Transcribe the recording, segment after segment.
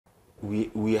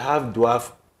we have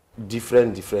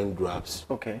different dwarfs.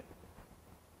 Okay.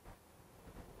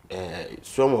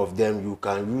 Some of them you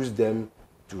can use them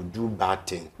to do bad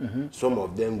things. Some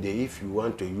of them, if you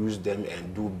want to use them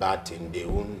and do bad things, they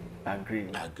won't agree.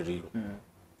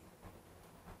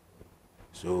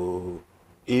 So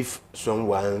if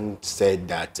someone said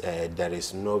that there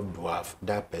is no dwarf,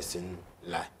 that person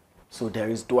lie. So there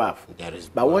is dwarf. There is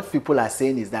but dwarf. What people are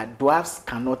saying is that dwarfs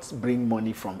cannot bring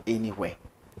money from anywhere.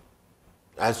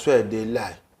 I swear they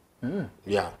lie.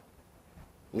 Yeah.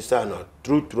 Mr. Arnold,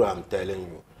 true, I'm telling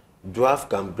you. Dwarf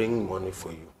can bring money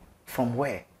for you. From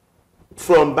where?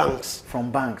 From banks.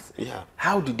 From banks? Yeah.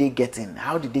 How do they get in?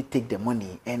 How do they take the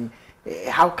money? And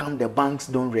how come the banks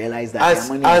don't realize that their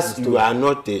money is you are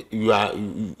not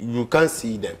you can't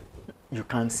see them. You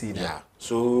can't see them. Yeah.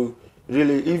 So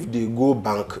really, if they go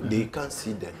bank, they can't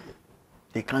see them.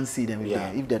 They can't see them.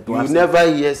 Yeah. If the dwarfs, you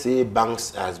never hear say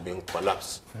banks has been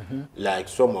collapsed. Like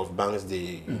some of banks,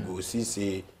 you go see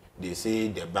say they say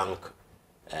the bank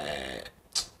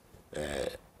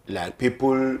like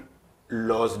people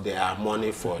lost their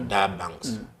money for that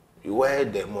banks. Where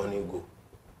the money go?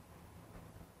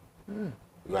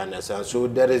 You understand? So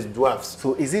there is dwarfs.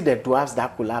 So is it the dwarfs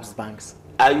that collapse banks?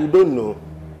 You don't know.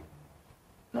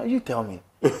 No, you tell me.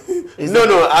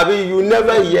 No, I mean, you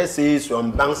never hear say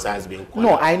some banks has been collapsed.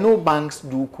 No, I know banks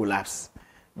do collapse,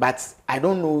 but I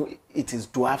don't know it is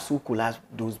dwarfs who collapse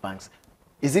those banks.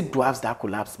 Is it dwarfs that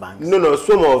collapse banks? No,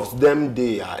 some of them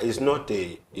it's not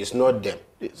them.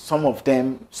 Some of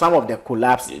the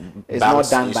collapse is not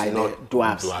done by the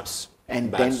dwarfs.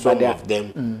 And then some of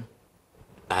them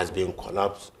has been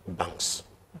collapsed banks.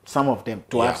 Some of them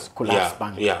dwarfs collapse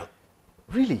banks. Yeah.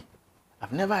 Really?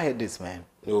 I've never heard this, man.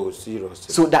 No,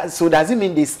 seriously. So does it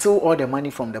mean they steal all the money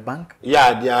from the bank?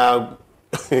 Yeah,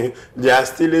 they are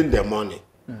stealing the money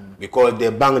because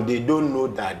the bank, they don't know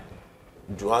that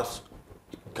dwarfs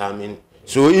coming.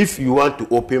 So if you want to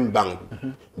open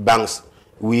banks,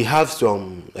 we have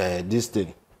some this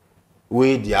thing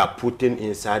where they are putting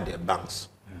inside the banks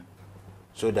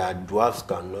so that dwarfs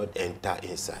cannot enter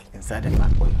inside. Inside the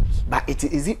bank. But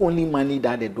is it only money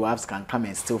that the dwarfs can come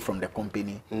and steal from the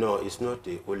company? No, it's not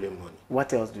the only money.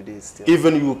 What else do they steal?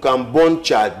 Even you can burn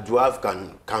child, dwarf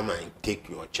can come and take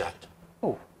your child.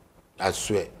 Oh. I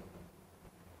swear.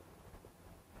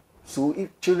 So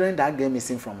if children that get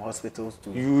missing from hospitals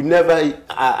too? You never,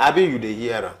 I mean you the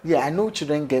hearer. Yeah, I know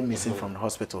children get missing from the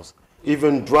hospitals.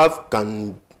 Even dwarf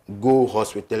can go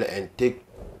hospital and take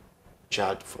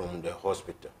child from the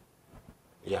hospital.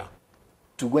 Yeah.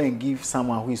 To go and give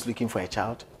someone who is looking for a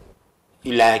child?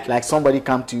 Like somebody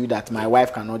come to you that my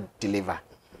wife cannot deliver.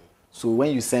 So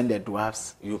when you send the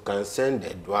dwarfs? You can send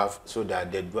the dwarf so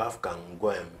that the dwarf can go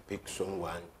and pick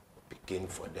someone picking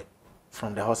for them.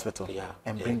 From the hospital? Yeah.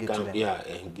 And bring it to them? Yeah,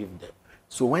 and give them.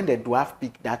 So when the dwarf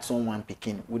pick that someone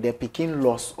picking, would the picking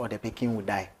lost or the picking would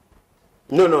die?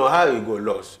 No, how you go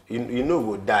lost? You know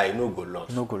go die, you know go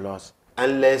lost. No go lost.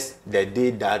 Unless the day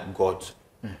that got.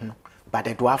 But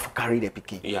the dwarf carry the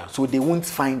picking. Yeah. So they won't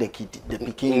find the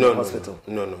picking in the hospital.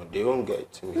 No, they won't get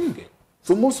it again.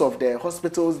 So most of the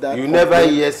hospitals that you never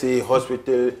hear say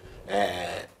hospital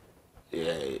a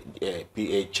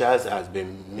child has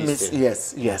been missing.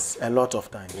 Yes, a lot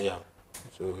of times. Yeah.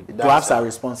 So dwarfs are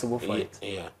responsible for it.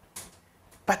 Yeah.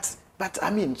 But I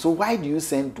mean, so why do you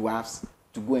send dwarfs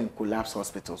to go and collapse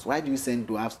hospitals? Why do you send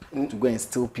dwarfs to go and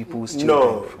steal people's children?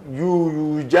 No,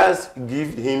 you just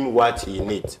give him what he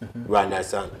needs. You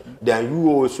understand? Then you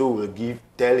also will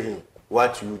tell him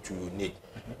what you need.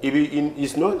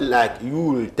 It's not like you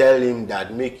will tell him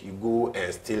that make you go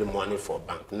and steal money for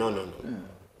bank. No.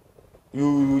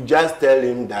 You just tell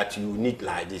him that you need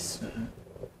like this.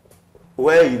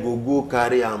 Where you go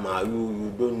carry him,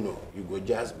 you don't know. You go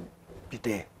just be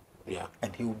there. Yeah.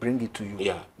 And he will bring it to you.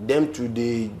 Yeah. Them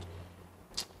today,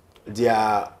 they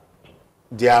are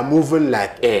moving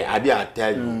like air. I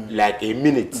tell you, like a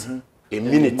minute. A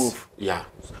minute. Move. Yeah.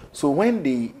 So when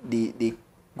they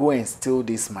go and steal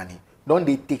this money, don't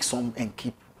they take some and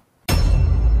keep?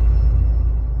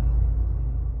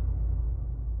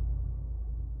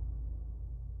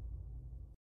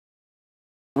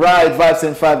 Right, Vibes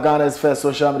in 5, Ghana's first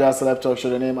social media celeb talk show.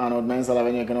 The name Arnold,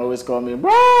 Elavanyo. You can always call me,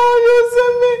 bro, you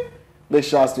see me? Big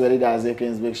shouts to Elida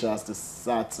Azekins, big shouts to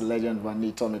Sat, Legend,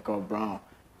 Vanny, Tommy Cobb, Brown,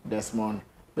 Desmond,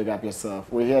 big up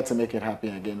yourself. We're here to make it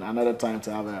happen again. Another time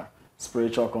to have a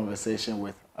spiritual conversation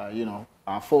with,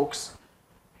 our folks,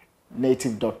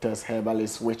 native doctors,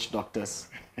 herbalists, witch doctors,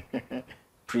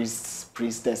 priests,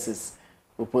 priestesses.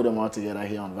 We'll put them all together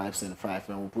here on Vibes in 5,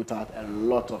 and we'll put out a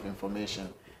lot of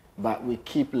information but we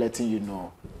keep letting you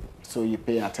know. So you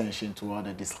pay attention to all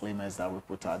the disclaimers that we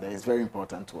put out there. It's very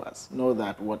important to us. Know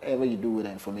that whatever you do with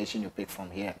the information you pick from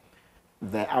here,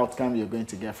 the outcome you're going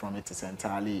to get from it is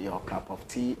entirely your cup of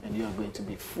tea, and you are going to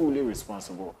be fully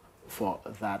responsible for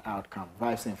that outcome.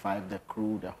 Vibes in 5, the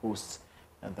crew, the hosts,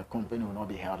 and the company will not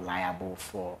be held liable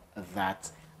for that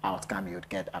outcome you'd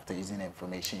get after using the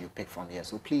information you pick from here.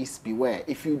 So please beware.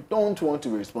 If you don't want to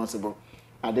be responsible,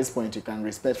 at this point you can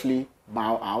respectfully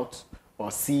bow out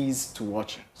or cease to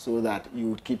watch so that you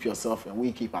would keep yourself and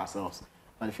we keep ourselves.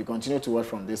 But if you continue to watch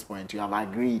from this point, you have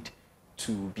agreed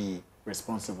to be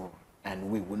responsible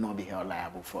and we will not be held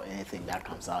liable for anything that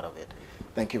comes out of it.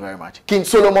 Thank you very much. King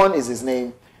Solomon is his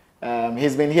name.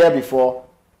 He's been here before.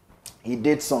 He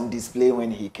did some display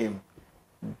when he came.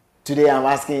 Today I'm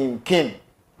asking him, King,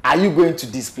 are you going to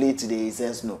display today? He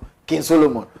says no. King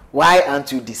Solomon, why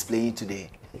aren't you displaying today?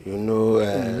 You know,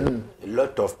 a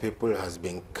lot of people has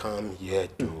been come here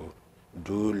to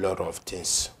do a lot of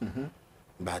things.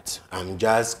 But I'm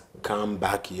just come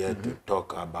back here to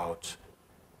talk about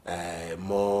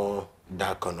more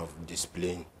that kind of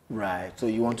displaying. Right, so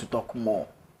you want to talk more?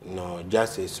 No,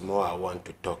 just a small I want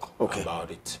to talk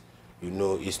about it. You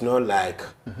know, it's not like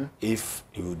if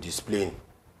you display,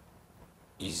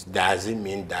 it doesn't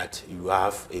mean that you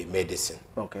have a medicine.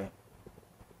 Okay.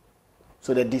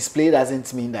 So the display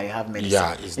doesn't mean that you have medicine.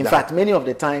 Yeah, in fact, many of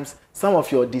the times, some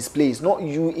of your displays, not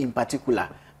you in particular,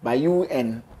 but you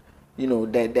and, you know,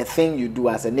 the thing you do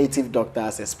as a native doctor,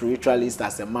 as a spiritualist,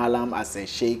 as a malam, as a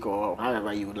sheikh, or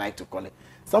however you would like to call it,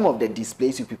 some of the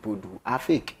displays you people do are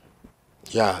fake.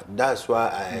 Yeah, that's why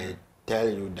I tell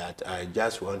you that I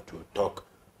just want to talk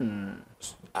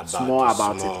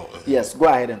about it. Yes, go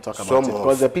ahead and talk about it,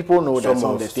 because the people know that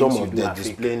some of the things you do are fake.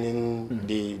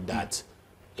 Displaying that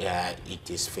it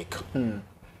is fake.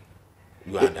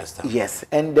 You understand? Yes,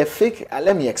 and the fake,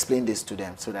 let me explain this to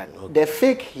them so that the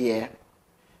fake here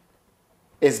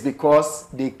is because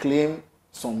they claim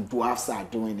some dwarfs are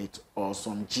doing it, or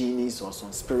some genies or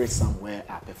some spirits somewhere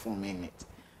are performing it.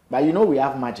 But you know, we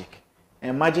have magic,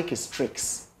 and magic is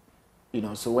tricks. You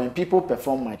know, so when people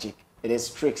perform magic, it is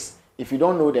tricks. If you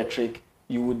don't know the trick,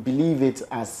 you would believe it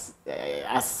as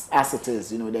it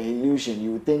is. You know, the illusion.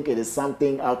 You would think it is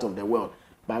something out of the world.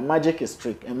 But magic is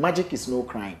trick, and magic is no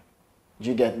crime. Do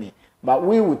you get me? But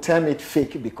we would term it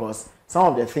fake because some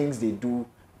of the things they do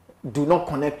not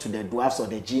connect to the dwarfs or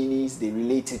the genies they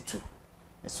relate it to.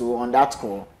 So on that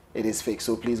score, it is fake.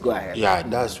 So please go ahead. Yeah,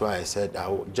 that's why I said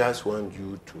I just want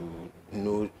you to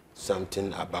know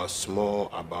something about some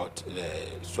of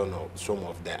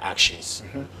the actions.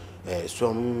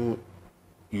 Some,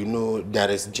 you know, there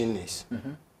is genies,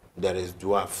 there is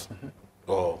dwarfs,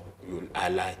 or I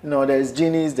lie. No, there is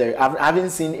genies. I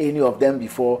haven't seen any of them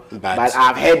before, but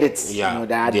I've heard it. Yeah, you know,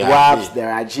 there are dwarfs,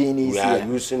 there are genies. We are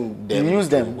using them. You use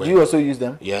them. Do you also use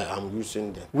them? Yeah, I'm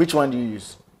using them. Which one do you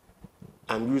use?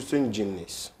 I'm using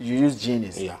genies. You use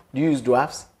genies? Yeah. Do you use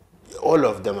dwarfs? All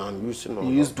of them I'm using.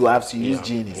 You use dwarfs, you use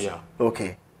genies? Yeah.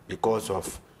 Okay. Because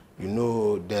of, you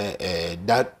know,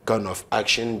 that kind of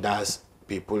action that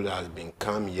people have been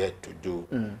come here to do.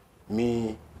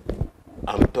 Me,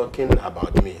 I'm talking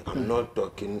about me. I'm not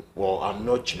talking, or I'm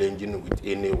not challenging with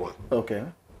anyone. Okay.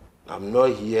 I'm not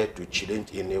here to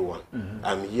challenge anyone.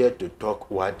 I'm here to talk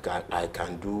what I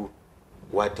can do,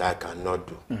 what I cannot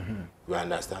do. You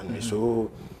understand me?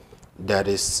 So there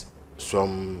is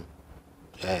some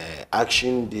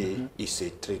action day is a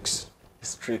tricks.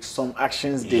 It's tricks. Some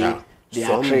actions they are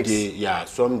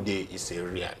tricks. Some day is a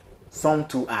real. Some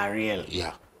too are real.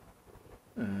 Yeah.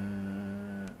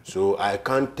 So I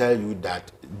can't tell you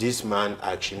that this man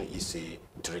action is a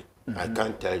trick. I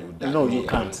can't tell you that. No, you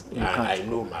can't. I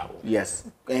know my own. Yes,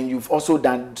 and you've also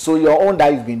done, so your own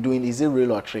that you've been doing, is it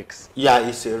real or tricks? Yeah,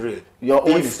 it's a real. Your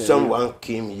own if is someone real.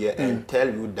 Came here and tell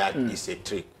you that it's a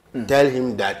trick, tell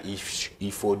him that if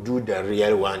you do the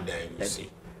real one, then you see.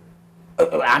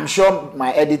 I'm sure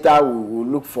my editor will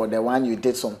look for the one you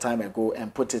did some time ago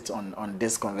and put it on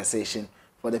this conversation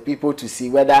for the people to see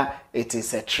whether it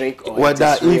is a trick or whether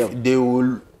it is real. If they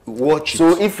will watch it.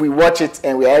 So if we watch it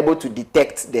and we are able to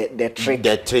detect the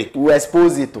trick, we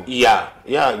expose it to. Yeah,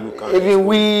 you can. Even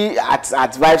we at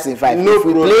Vibes in 5, no if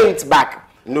we problem. play it back,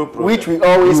 no problem. Which we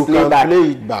always you play can back,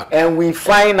 play it back, and we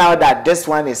find out that this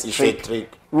one is it's trick. a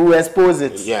trick. We will expose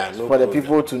it no for the problem.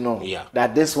 people to know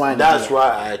that this one. That's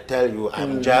why I tell you,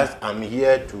 I'm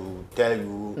here to tell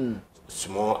you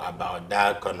small about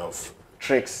that kind of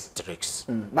tricks.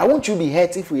 But won't you be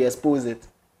hurt if we expose it?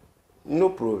 No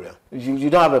problem. You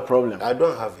don't have a problem. I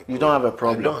don't have a problem. You don't have a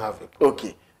problem. I don't have a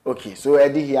problem. Okay. So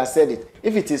Eddie, he has said it.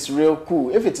 If it is real,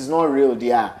 cool. If it is not real,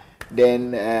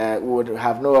 then we would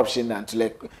have no option than to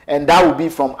let, and that would be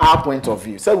from our point of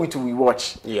view. So we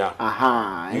watch.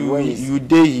 Yeah. You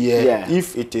day here. Yeah.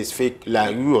 If it is fake,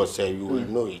 like you will say, you will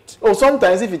know it. Oh,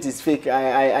 sometimes if it is fake,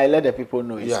 I let the people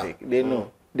know it's fake. They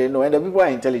know. They know, and the people are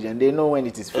intelligent. They know when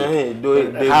it is fake.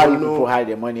 They how you know. people hide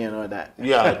the money and all that.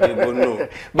 Yeah, they will know.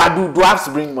 But do dwarfs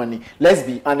bring money? Let's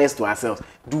be honest to ourselves.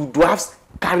 Do dwarfs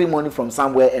carry money from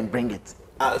somewhere and bring it?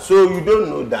 So you don't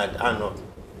know that, Arnold.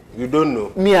 You don't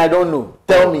know. Me, I don't know.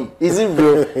 Tell me, is it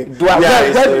real? It's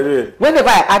real. Whenever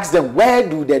I ask them, where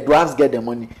do the dwarfs get the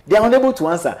money? They are unable to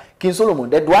answer. King Solomon,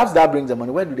 the dwarfs that brings the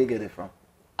money, where do they get it from?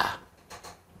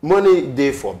 Money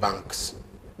there for banks.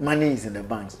 Money is in the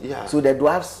banks. Yeah. So the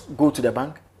dwarfs go to the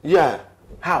bank? Yeah.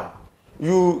 How?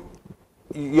 Your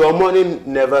money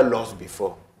never lost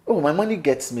before. Oh, my money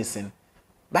gets missing.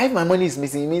 But if my money is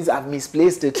missing, it means I've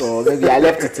misplaced it, or maybe I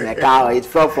left it in a car, or it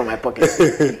fell from my pocket.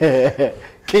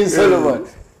 King Solomon.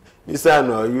 Mr.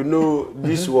 Arnold, you know,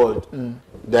 this world,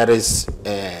 there is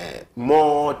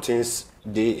more things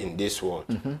there in this world.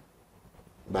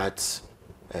 But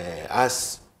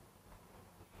as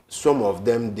some of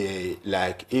them, they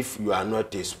like, if you are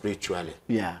not a spiritually,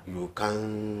 you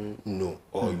can't know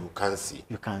or you can't see.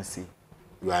 You can't see.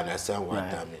 You understand what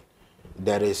I mean?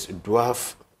 There is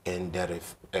dwarf and there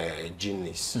is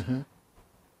genius.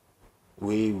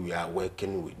 We are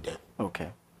working with them. Okay.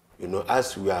 You know,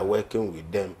 as we are working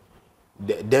with them,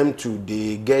 them too,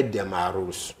 they get them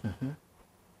arrows.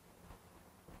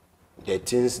 The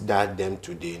things that them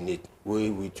too they need,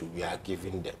 which we are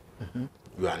giving them.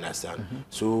 You understand?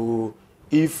 So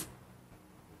if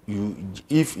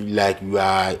like you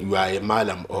are a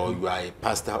madam or you are a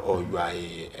pastor or you are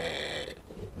a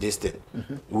distant,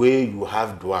 where you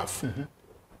have dwarf,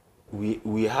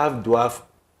 we have dwarf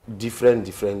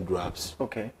different dwarfs.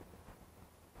 Okay.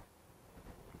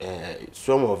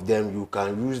 Some of them you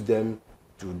can use them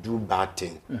to do bad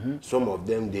things. Some of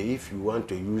them, if you want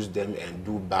to use them and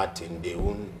do bad things, they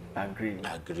won't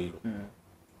agree.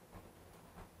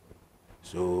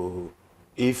 So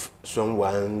if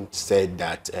someone said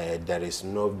that there is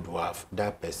no dwarf,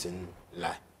 that person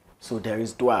lie. So there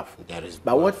is dwarf. There is.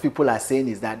 But dwarf. what people are saying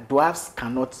is that dwarfs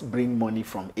cannot bring money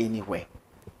from anywhere.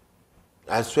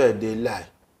 I swear they lie.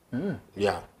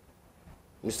 Yeah.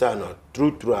 Mr. Arnold,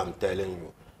 true, I'm telling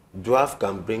you. Dwarf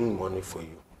can bring money for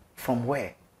you. From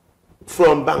where?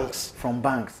 From banks. From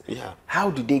banks? Yeah. How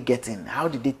do they get in? How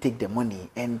do they take the money?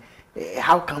 And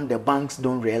how come the banks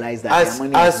don't realize that their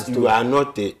money is you are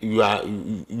not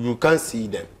you can't see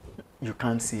them. You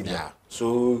can't see them. Yeah.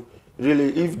 So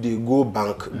really, if they go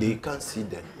bank, they can't see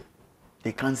them.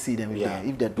 They can't see them. Yeah.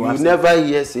 If the dwarfs. You never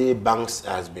hear say banks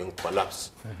has been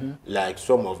collapsed. Like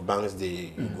some of banks,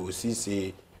 you go see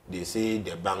say they say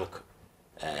the bank,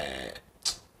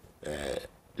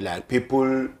 like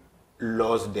people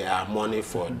lost their money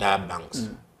for that banks.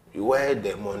 Where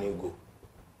the money go?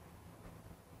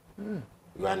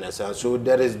 You understand? So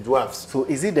there is dwarfs. So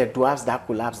is it the dwarfs that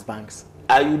collapse banks?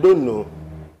 You don't know.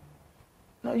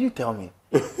 No, you tell me.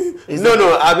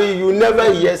 No. I mean, you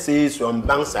never hear say some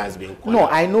banks has been collapsed. No,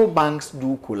 I know banks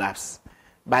do collapse,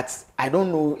 but I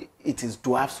don't know it is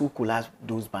dwarfs who collapse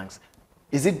those banks.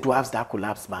 Is it dwarfs that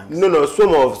collapse banks? No.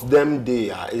 Some of them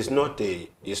it's not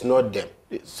them.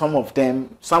 Some of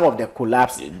the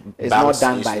collapse is not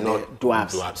done by the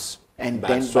dwarfs. And but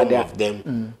then some of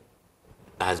them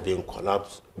has been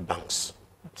collapsed banks.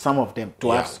 Some of them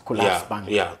dwarfs collapse banks.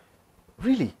 Yeah.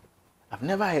 Really? I've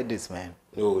never heard this, man.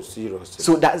 No, seriously.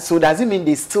 So does it mean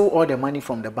they steal all the money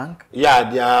from the bank? Yeah,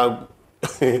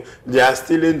 they are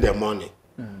stealing the money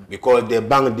because the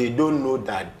bank, they don't know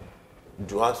that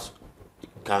dwarfs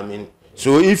coming.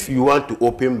 So if you want to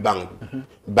open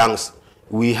banks,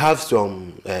 we have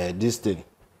some this thing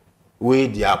where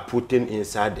they are putting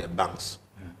inside the banks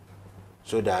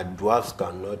so that dwarfs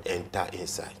cannot enter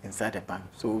inside. Inside the bank.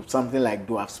 So something like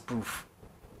dwarfs proof.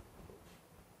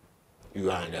 You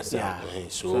understand? Yeah.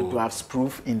 So dwarfs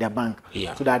proof in the bank.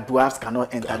 Yeah. So that dwarfs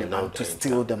cannot enter the bank to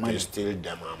steal the money. To steal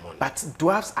them money. But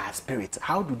dwarfs are spirits.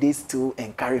 How do they steal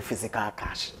and carry physical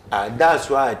cash? That's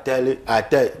why I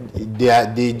tell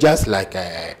they just like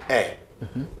air.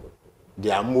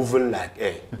 They are moving like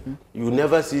air. You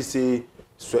never see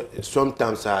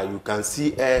sometimes you can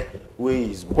see air where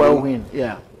is whirlwind.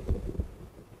 Yeah.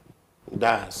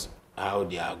 That's how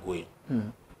they are going.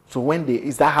 So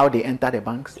is that how they enter the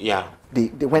banks? Yeah.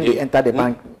 When they enter the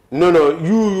bank. No,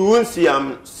 you won't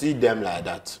see them like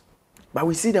that. But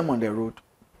we see them on the road.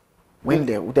 When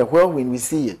the whirlwind, we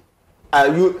see it.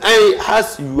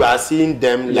 As you are seeing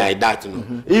them like that, you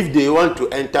know, if they want to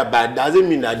enter, but doesn't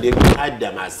mean that they can hide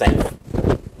them aside.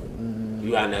 You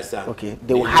You understand? Okay.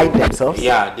 They will hide themselves?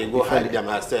 Yeah, they go hide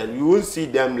themselves. You won't see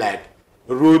them like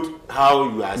road how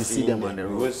you are seeing them on the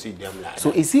road. You won't see them like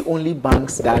So that. is it only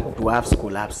banks that dwarfs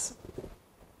collapse?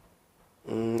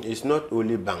 It's not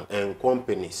only bank and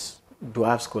companies.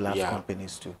 Dwarfs collapse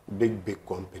companies too. Big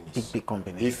companies. Big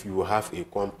companies. If you have a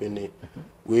company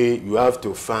where you have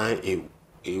to find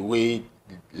a way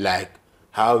like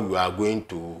how you are going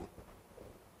to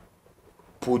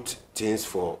put things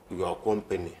for your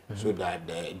company so that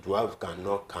the dwarf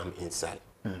cannot come inside.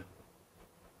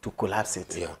 To collapse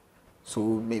it. Yeah. So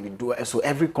maybe so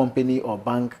every company or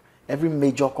bank, every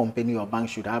major company or bank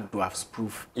should have dwarfs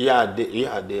proof. Yeah,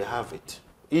 they have it.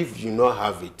 If you not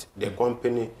have it, the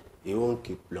company it won't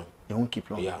keep long. It won't keep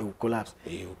long. Yeah. It will collapse.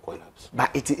 It will collapse.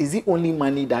 But is it only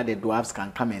money that the dwarfs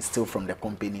can come and steal from the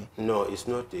company? No, it's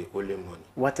not the only money.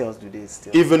 What else do they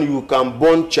steal? Even you can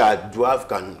burn child, dwarf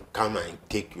can come and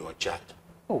take your child.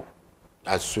 Oh.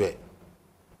 I swear.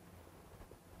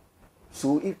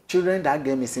 So if children that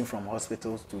get missing from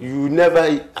hospitals too? You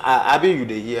never, I bet you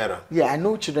the hearer. Yeah, I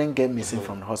know children get missing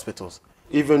from the hospitals.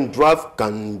 Even dwarf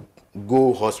can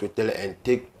go hospital and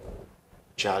take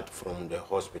child from the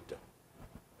hospital.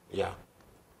 Yeah.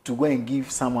 To go and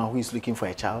give someone who is looking for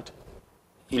a child?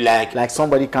 Like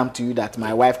somebody come to you that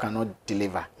my wife cannot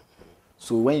deliver.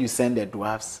 So when you send the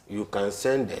dwarfs? You can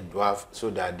send the dwarf so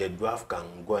that the dwarf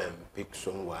can go and pick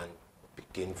someone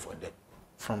picking for them.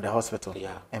 From the hospital?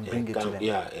 Yeah. And bring it to them?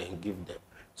 Yeah, and give them.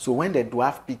 So when the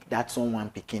dwarf pick that someone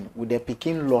picking, would the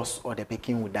picking lost or the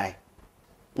picking would die?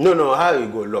 No, how you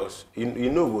go lost? You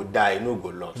no go die, you no go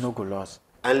lost. No go lost.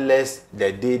 Unless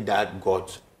the day that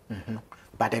got.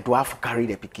 But the dwarf carry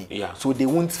the picking. Yeah. So they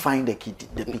won't find the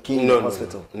picking in the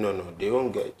hospital. No, they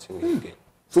won't get it again.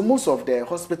 So most of the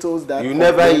hospitals that you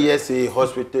never hear say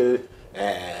hospital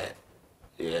a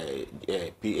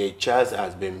child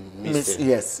has been missing.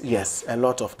 Yes, a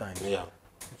lot of times. Yeah.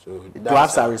 So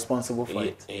dwarfs are responsible for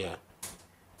it. Yeah.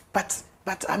 But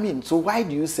I mean, so why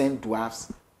do you send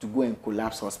dwarfs to go and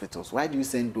collapse hospitals? Why do you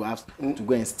send dwarfs to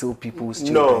go and steal people's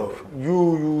children? No,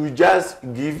 you just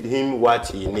give him what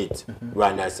he needs. You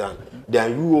understand?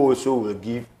 Then you also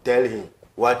will tell him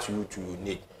what you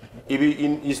need.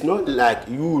 It's not like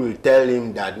you will tell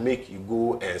him that make you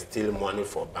go and steal money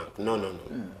for bank. No.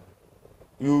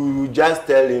 You just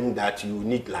tell him that you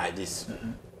need like this.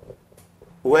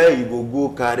 Where you go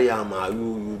carry him,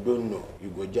 you don't know. You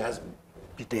go just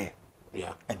be there.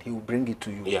 Yeah. And he will bring it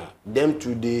to you. Yeah. Them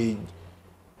today,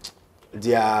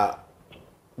 they are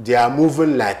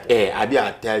moving like air.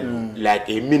 I tell you, like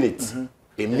a minute.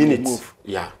 A minute. Move.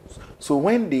 Yeah. So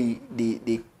when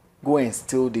they go and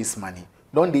steal this money,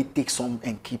 don't they take some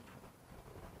and keep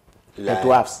the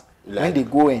dwarfs? When they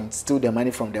go and steal the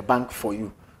money from the bank for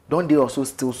you, don't they also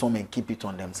steal some and keep it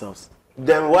on themselves?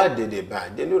 Then what did they buy?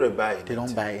 They don't buy anything. They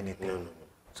don't buy anything. No.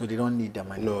 So they don't need the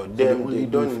money. No, so they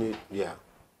don't need. Yeah.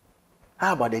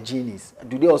 How about the genies?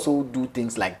 Do they also do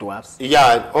things like dwarfs?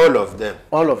 Yeah, all of them.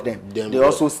 All of them. They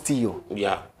also steal.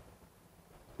 Yeah.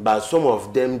 But some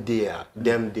of them they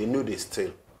know they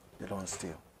steal. They don't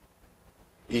steal.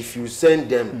 If you send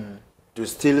them to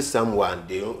steal someone,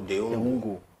 they won't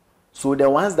go. So the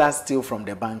ones that steal from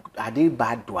the bank, are they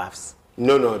bad dwarfs?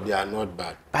 No, they are not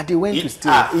bad. But they went to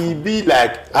steal. It be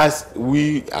like as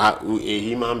we are a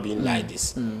human being like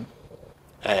this.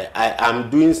 I'm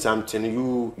doing something,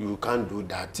 you can't do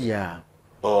that. Yeah.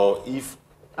 Or if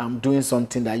I'm doing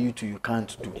something that you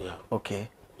can't do. Yeah. Okay.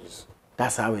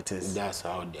 That's how it is. That's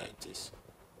how it is.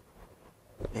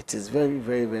 It is very,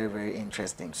 very, very, very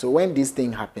interesting. So when this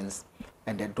thing happens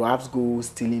and the dwarfs go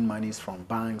stealing monies from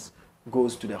banks,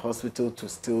 goes to the hospital to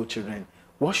steal children,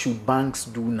 what should banks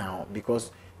do now?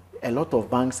 Because a lot of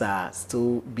banks are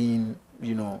still being,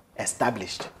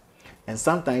 established. And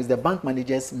sometimes the bank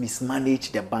managers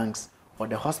mismanage the banks or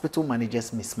the hospital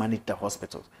managers mismanage the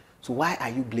hospitals. So why are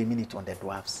you blaming it on the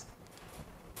dwarfs?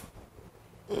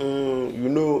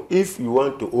 If you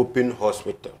want to open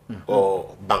hospital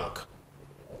or bank,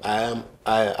 I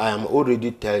am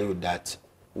already tell you that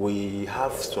we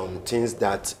have some things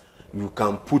that you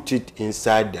can put it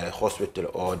inside the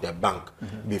hospital or the bank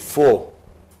before.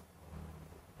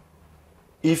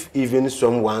 If even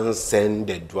someone send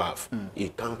the dwarf,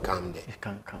 it can't come there. It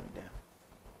can't come there.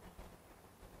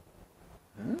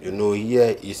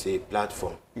 Here is a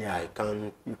platform. Yeah.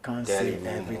 You can't tell say you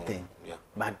everything. Yeah.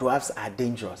 But dwarfs are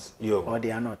dangerous. Or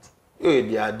they are not. Yeah,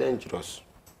 they are dangerous.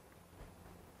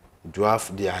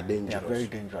 Dwarf, they are dangerous. They are very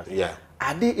dangerous. Yeah.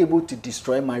 Are they able to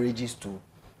destroy marriages too?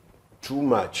 Too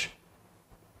much.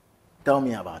 Tell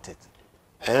me about it.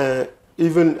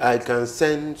 Even I can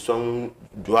send some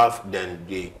dwarf, then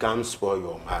they come spoil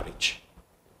your marriage.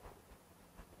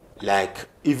 like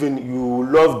even you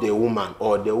love the woman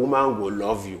or the woman will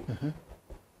love you,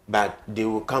 but they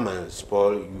will come and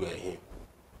spoil you and him.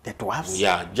 The dwarfs?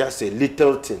 Yeah, just a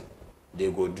little thing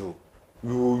they go do.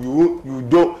 You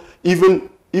don't even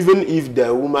if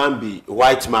the woman be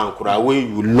white man, way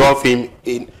you love him,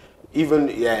 even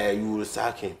you will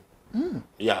sack him.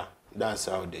 Yeah, that's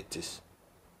how it is.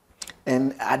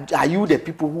 And are you the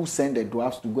people who send the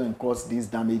dwarfs to go and cause these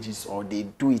damages, or they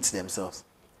do it themselves?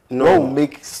 No. What will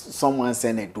make someone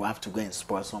send a dwarf to go and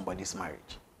spoil somebody's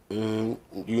marriage? You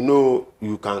know,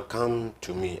 you can come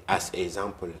to me as an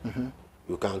example.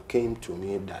 You can come to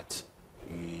me that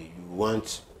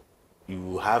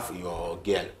you have your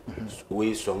girl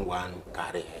where someone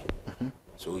carry her.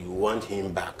 So you want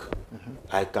him back.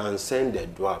 I can send the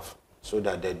dwarf so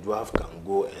that the dwarf can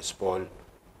go and spoil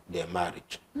their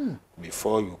marriage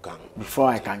before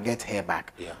I can get her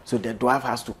back. Yeah. So the dwarf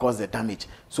has to cause the damage.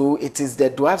 So it is the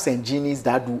dwarfs and genies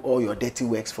that do all your dirty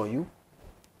works for you?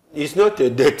 It's not a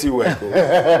dirty work.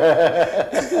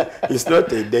 It's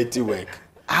not a dirty work.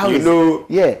 How you know?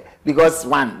 Yeah, because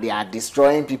one, they are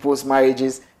destroying people's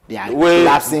marriages. They are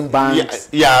collapsing banks.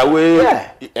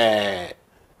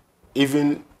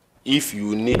 Even if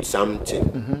you need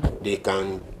something, they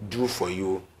can do for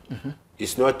you.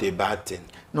 It's not a bad thing.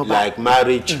 No, like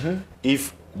marriage,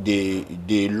 if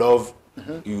they love,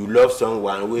 you love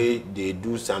someone where they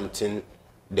do something,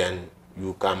 then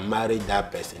you can marry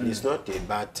that person. It's not a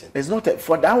bad thing. It's not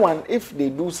for that one. If they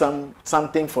do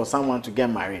something for someone to get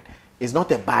married, it's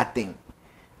not a bad thing.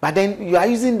 But then you are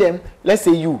using them. Let's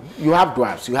say you have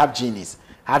dwarfs, you have genies.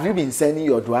 Have you been sending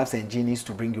your dwarfs and genies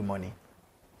to bring you money?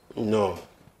 No.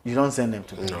 You don't send them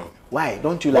to bring you. Why?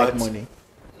 Don't you like money?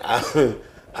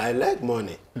 I like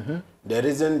money. The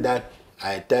reason that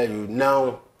I tell you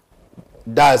now,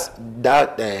 that's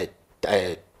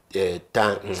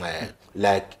time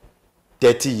like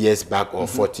 30 years back or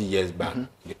 40 years back,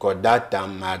 because that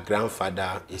time my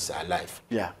grandfather is alive.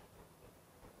 Yeah.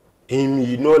 He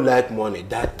not like money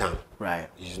that time. Right.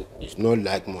 He's not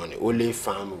like money. Only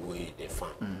farm way they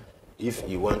farm. If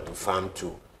you want to farm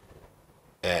too,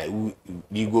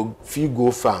 we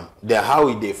go farm. The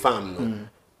how they farm no.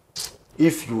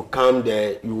 If you come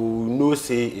there, you know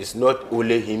say it's not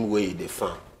only him way they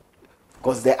farm.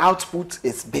 Because the output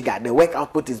is bigger. The work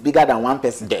output is bigger than one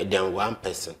person. Than one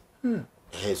person. And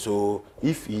so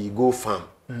if he go farm,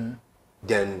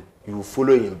 then you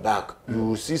follow him back.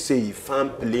 You see say he farm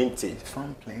plenty.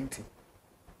 Farm plenty.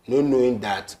 No knowing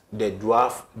that the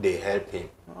dwarf they help him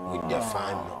with the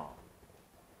farming.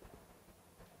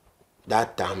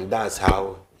 That time that's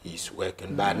how he's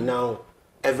working. But now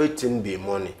everything be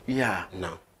money. Yeah.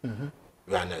 Now.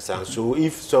 You understand? So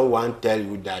if someone tell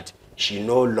you that she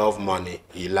no love money,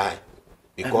 he lie.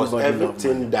 Because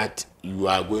everything that you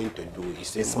are going to do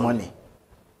is money.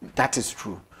 That is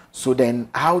true. So then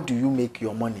how do you make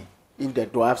your money? If the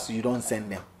dwarfs, you don't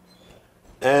send them?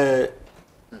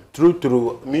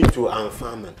 Through me too, I'm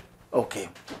farming. Okay.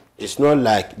 It's not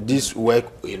like this work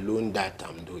alone that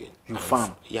I'm doing. You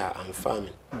farm? Yeah, I'm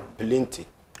farming. Plenty.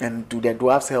 And do the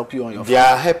dwarfs help you on your farm? They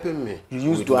are helping me. You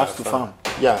use dwarfs to farm?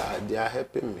 Yeah, they are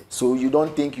helping me. So you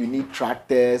don't think you need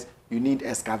tractors, you need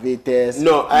excavators?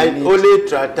 No, only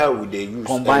tractor would they use.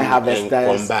 Combine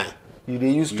harvesters? Combine. They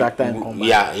use tractor and combine?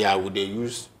 Yeah, would they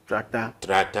use tractor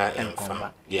and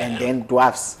farm. Yeah. And then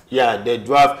dwarfs? Yeah, the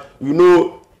dwarf, you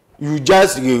know, you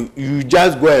just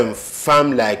go and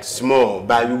farm like small,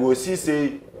 but you will see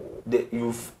say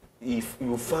if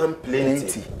you farm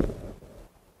plenty.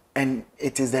 And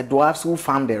it is the dwarfs who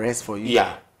farm the rest for you?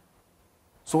 Yeah.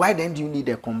 So why then do you need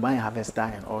a combined harvester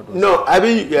and all those? No, I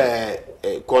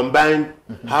mean combined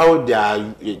how they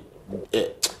are.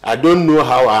 I don't know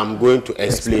how I'm going to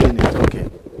explain it. Okay.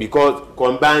 Because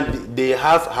combined, they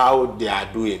have how they are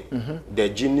doing. The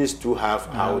genies too have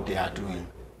how they are doing.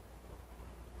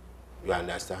 You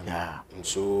understand? Yeah. And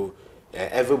so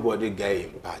everybody get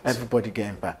impact. Everybody get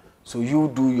impact. So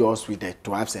you do yours with the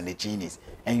dwarfs and the genies,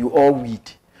 and you all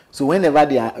weed. So whenever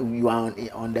you are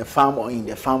on the farm or in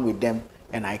the farm with them,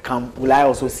 and I come, will I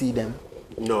also see them?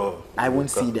 No. I won't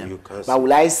see them. But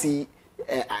will I see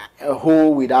a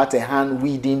hole without a hand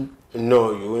weeding?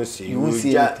 No, you won't see. You won't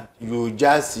see you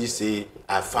just see say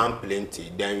I farm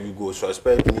plenty. Then you go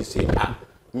suspect me say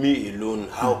me alone.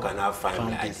 How can I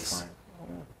farm like this?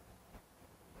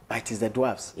 But it is the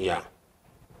dwarfs. Yeah.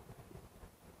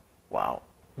 Wow.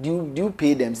 Do you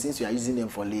pay them since you are using them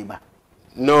for labor?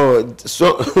 No,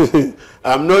 so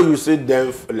I'm not using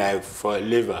them for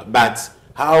labor, but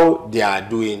how they are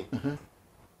doing,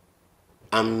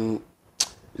 I'm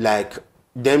like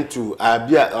them to.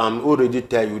 I'm already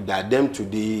tell you that them to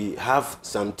they have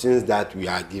some things that we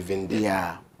are giving them.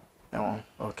 Yeah. Oh,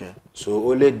 okay.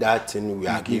 So only that thing we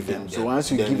are giving them. So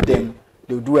once you give them,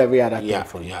 they'll do every other thing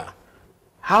for you. Yeah.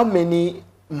 How many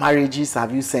marriages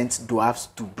have you sent dwarfs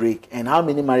to break, and how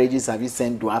many marriages have you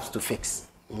sent dwarfs to fix?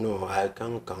 No, I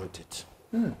can't count it.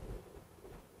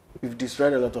 You've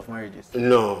destroyed a lot of marriages.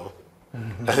 No.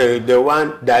 The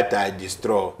one that I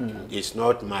destroy is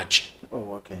not much.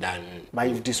 Oh, okay. Than, but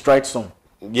you've destroyed some.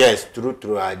 Yes,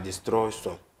 true, I destroy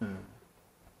some.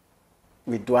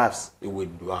 With dwarfs?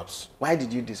 With dwarfs. Why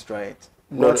did you destroy it?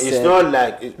 No, it's not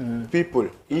like people,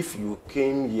 if you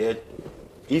came here,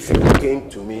 if you came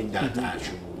to me that I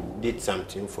should did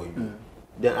something for you,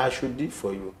 then I should do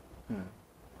for you.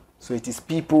 So it is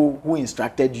people who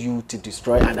instructed you to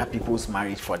destroy other people's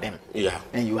marriage for them. Yeah.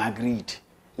 And you agreed.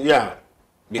 Yeah.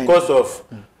 Because of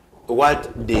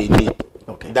what they need.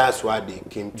 Okay. That's why they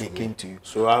came to me. Came to you.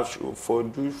 So I should do for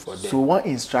them. So what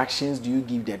instructions do you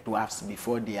give the dwarfs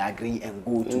before they agree and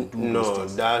go to do No,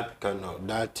 things? that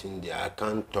thing there, I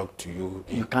can't talk to you.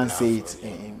 You can't say it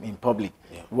in public.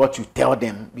 Yeah. What you tell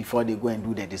them before they go and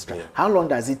do the destruction. Yeah. How long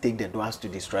does it take the dwarfs to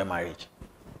destroy marriage?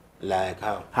 Like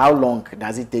how? How long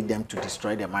does it take them to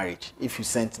destroy the marriage if you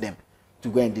sent them to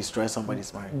go and destroy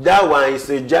somebody's marriage? That one is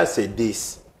just a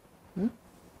days.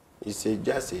 It's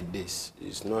just a days.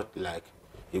 It's not like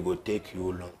it will take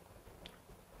you long.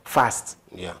 Fast.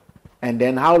 Yeah. And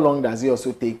then how long does it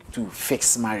also take to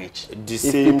fix marriage? The if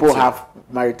same people thing. have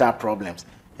marital problems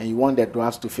and you want the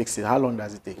dwarfs to fix it, how long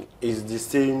does it take? It's the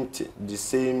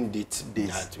same date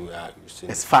that we are using.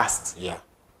 It's fast. Yeah.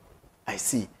 I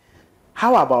see.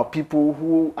 How about people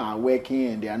who are working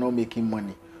and they are not making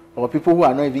money? Or people who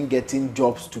are not even getting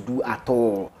jobs to do at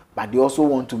all, but they also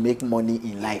want to make money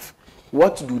in life?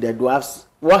 What do the dwarfs,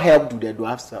 what help do the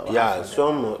dwarfs have? Yeah,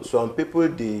 some people,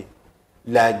 they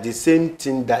like the same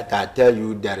thing that I tell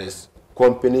you, there is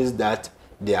companies that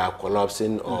they are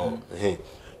collapsing or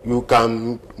you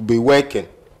can be working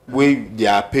where they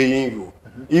are paying you.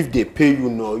 If they pay you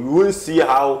now, you will see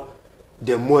how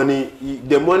the money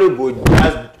will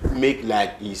just make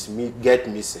like get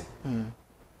missing.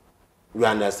 You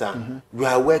understand? You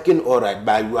are working all right,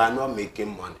 but you are not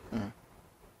making money.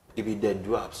 It be the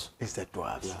dwarfs. It's the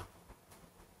dwarfs. Yeah.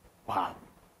 Wow.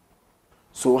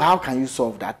 So how can you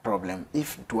solve that problem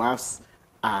if dwarfs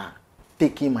are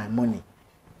taking my money,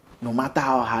 no matter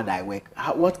how hard I work?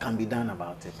 What can be done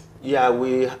about it? Yeah,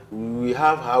 we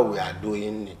have how we are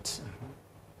doing it.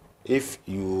 If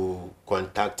you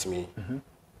contact me,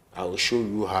 I will show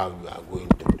you how you are going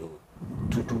to do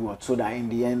it. To do what? So that in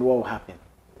the end, what will happen?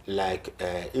 Like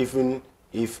even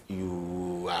if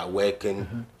you are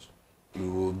working, you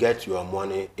will get your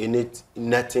money.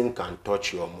 Nothing can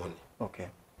touch your money. Okay.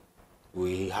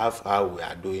 We have how we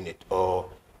are doing it. Or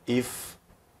if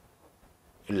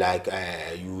like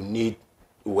you need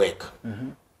work,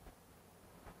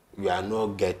 you are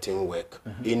not getting work.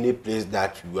 Any place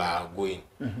that you are going,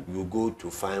 you go to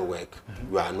find work,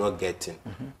 you are not getting.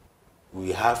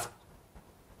 We have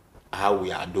how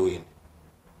we are doing.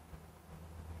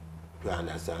 You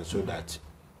understand? So that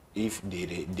if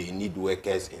they need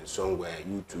workers in somewhere,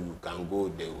 you too can go,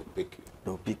 they will pick you.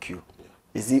 They'll pick you. Yeah.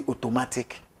 Is it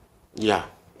automatic? Yeah.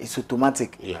 It's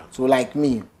automatic. Yeah. So like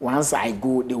me, once I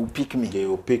go, they will pick me. They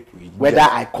will pick you. Whether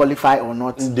I qualify or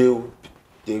not. They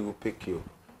will pick you.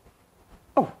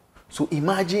 Oh, so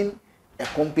imagine a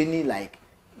company like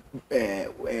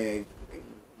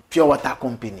pure water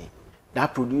company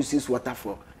that produces water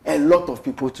for a lot of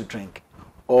people to drink,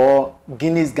 or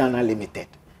Guinness Ghana Limited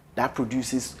that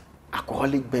produces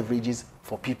alcoholic beverages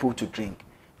for people to drink.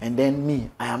 And then me,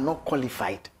 I am not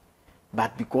qualified,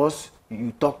 but because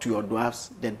you talk to your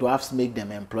dwarfs, the dwarfs make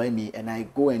them employ me, and I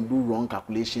go and do wrong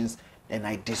calculations, and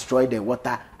I destroy the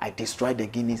water, I destroy the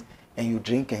Guinness, and you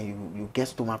drink and you get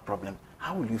stomach problem.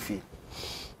 How will you feel?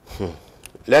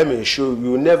 Let me show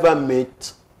you. You never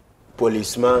meet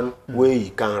policeman where he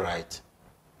can write.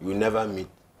 You never meet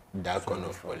that kind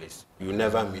of police. You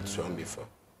never meet some before.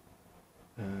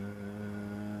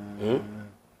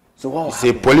 So what will It's a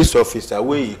happen? police officer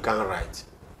where he can write.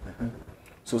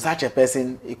 So such a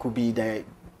person, it could be the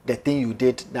thing you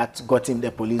did that got him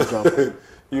the police job.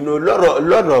 You know,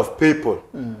 lot of people,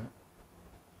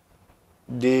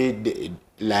 they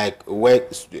like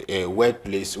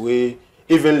workplace where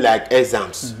even like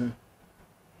exams.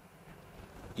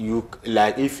 You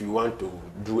like if you want to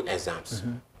do exams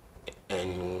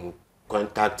and you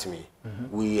contact me,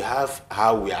 we have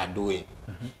how we are doing.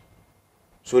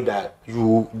 So that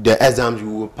the exams you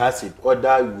will pass it,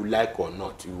 whether you like or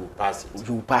not, you will pass it.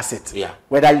 You will pass it. Yeah.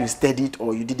 Whether you studied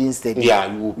or you didn't study. Yeah,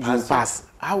 you will You pass will pass.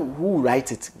 How who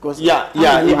write it? Because Yeah, how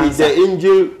yeah. will you If it's answer? the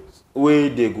angel way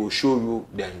they go show you,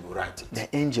 then you write it.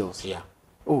 The angels. Yeah.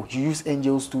 Oh, you use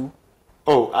angels too?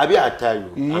 Oh, I tell you.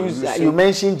 You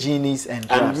mentioned genies and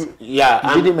dwarfs. You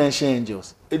didn't mention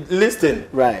angels. Listen.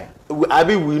 Right.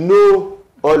 We know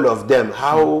all of them,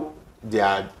 how they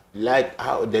are, like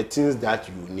how the things that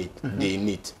you need, they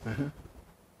need.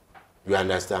 You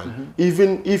understand?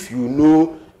 Even if you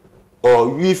know,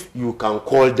 or if you can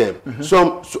call them.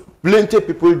 Plenty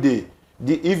people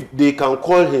if they can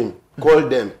call them,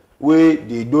 where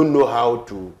they don't know how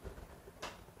to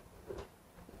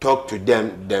talk to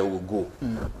them, then will go.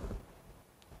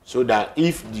 So that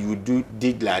if you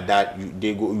did like that,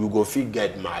 you go feel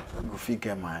get mad. You feel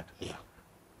get mad. Yeah.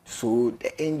 So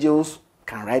the angels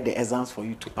can write the exams for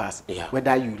you to pass,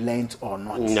 whether you learned or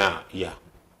not. Nah, yeah.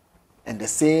 And the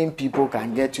same people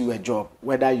can get you a job,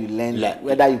 whether you learned,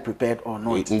 whether you prepared or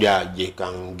not. Yeah, they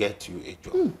can get you a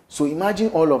job. So imagine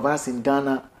all of us in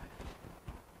Ghana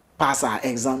pass our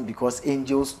exam because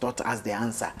angels taught us the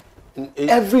answer.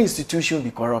 Every institution will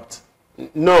be corrupt.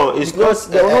 No, it's because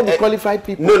not. There will not be qualified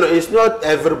people. No, it's not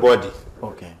everybody.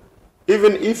 Okay.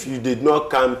 Even if you did not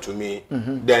come to me,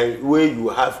 then where you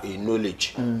have a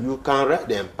knowledge, you can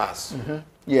write and pass.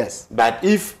 Yes. But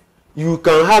if you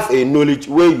can have a knowledge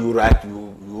where you write,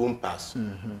 you won't pass.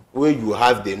 Where you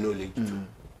have the knowledge too.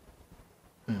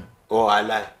 Or I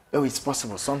lie. Oh, it's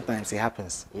possible. Sometimes it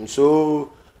happens. And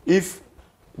so if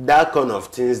that kind of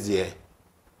things there,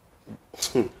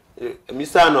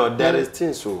 Mr. Arnold, there is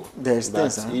things so. There is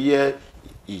things. Here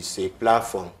is a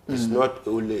platform. It's not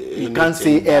only. You can't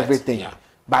say everything. Yeah.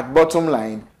 But bottom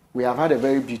line, we have had a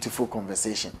very beautiful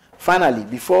conversation. Finally,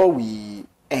 before we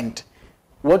end,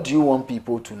 what do you want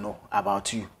people to know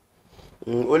about you?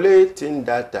 Only thing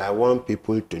that I want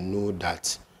people to know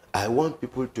that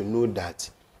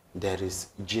there is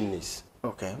genies.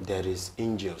 Okay. There is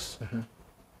angels.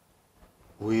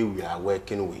 We are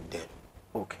working with them.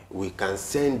 Okay. We can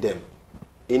send them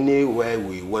anywhere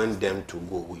we want them to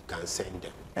go. We can send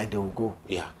them. And they will go.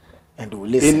 Yeah. And they will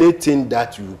listen. Anything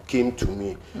that you came to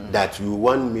me that you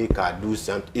want me to do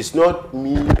something, it's not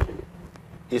me.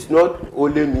 It's not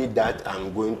only me that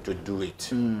I'm going to do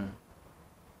it.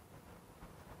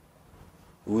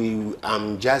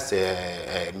 I'm just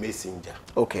a messenger.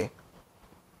 Okay.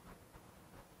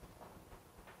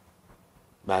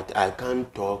 But I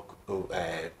can't talk.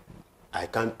 I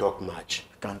can't talk much.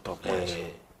 Can't talk much.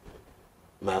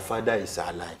 My father is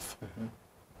alive.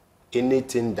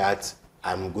 Anything that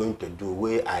I'm going to do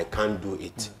where I can't do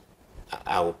it,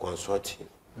 I will consult him.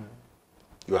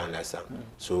 You understand?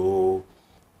 So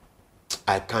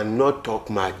I cannot talk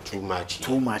too much here.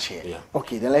 Too much here. Yeah.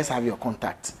 Okay, then let's have your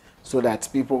contact so that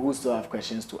people who still have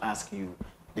questions to ask you,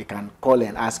 they can call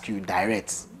and ask you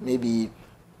direct. Maybe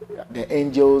the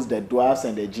angels, the dwarfs,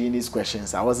 and the genies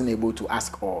questions I wasn't able to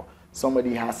ask, or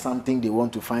somebody has something they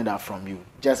want to find out from you.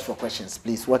 Just for questions,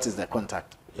 please. What is the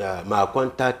contact? Yeah, my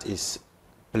contact is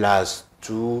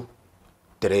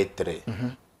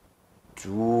 +233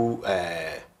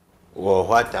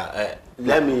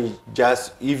 let me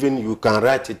just, even you can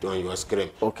write it on your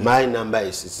screen. Okay. My number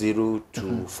is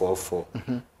 0244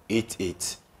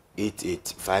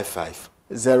 888855.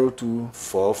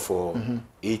 0244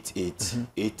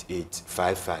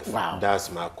 888855. Wow. That's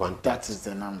my contact. That is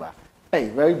the number. Hey,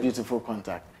 very beautiful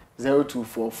contact.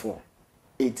 0244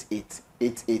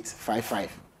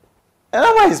 888855. The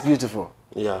number is beautiful.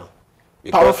 Yeah.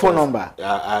 Powerful number.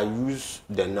 I use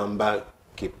the number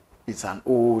keep. It's an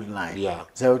old line. Yeah.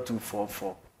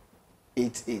 0244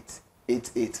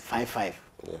 888855.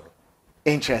 Yeah.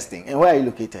 Interesting. And where are you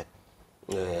located?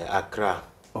 Accra.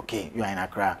 Okay, you are in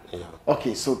Accra. Yeah.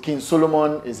 Okay, so King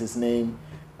Solomon is his name.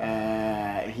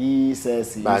 He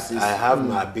says he But I have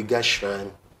my bigger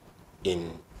shrine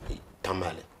in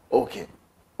Tamale. Okay,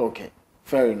 okay,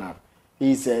 fair enough.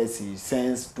 He says he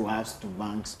sends dwarfs to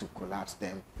banks to collapse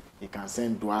them. He can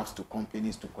send dwarfs to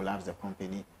companies to collapse the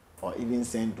company, or even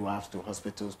send dwarfs to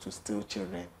hospitals to steal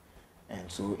children.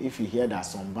 And so if you hear that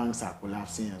some banks are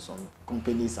collapsing and some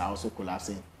companies are also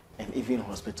collapsing, and even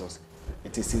hospitals,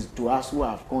 it is his dwarfs who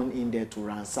have gone in there to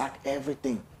ransack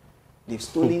everything. They've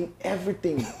stolen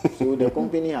everything. So the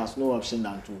company has no option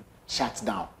than to shut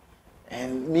down.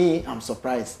 And me, I'm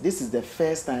surprised. This is the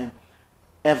first time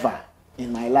ever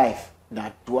in my life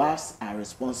that dwarfs are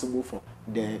responsible for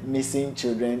the missing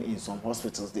children in some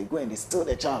hospitals. They go and they steal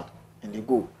the child and they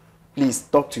go. Please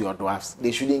talk to your dwarfs.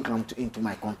 They shouldn't come into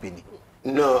my company.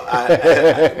 No,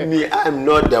 I'm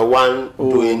not the one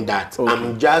doing that. Okay.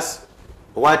 I'm just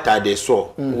what they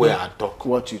saw where I talk.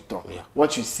 What you talk. Yeah.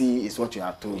 What you see is what you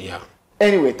are told. Yeah.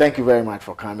 Anyway, thank you very much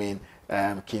for coming,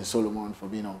 King Solomon, for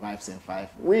being on Vibes in 5.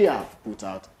 We have put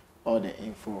out all the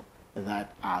info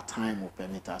that our time will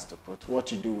permit us to put.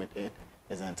 What you do with it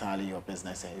is entirely your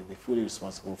business and you'll be fully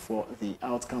responsible for the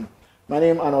outcome. My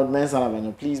name is Arnold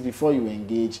Elavanyo. Please, before you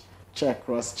engage, check,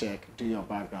 cross-check, do your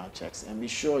background checks, and be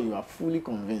sure you are fully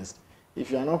convinced.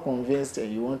 If you are not convinced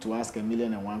and you want to ask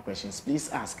 1,000,001 questions, please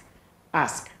ask.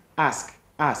 Ask.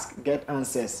 Get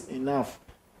answers enough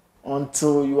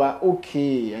until you are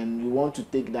okay and you want to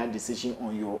take that decision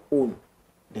on your own.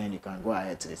 Then you can go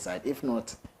ahead to decide. If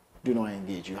not, do not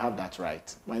engage. You have that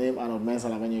right. My name is Arnold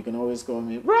Elavanyo. You can always call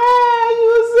me, "Bruh,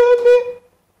 you see me?"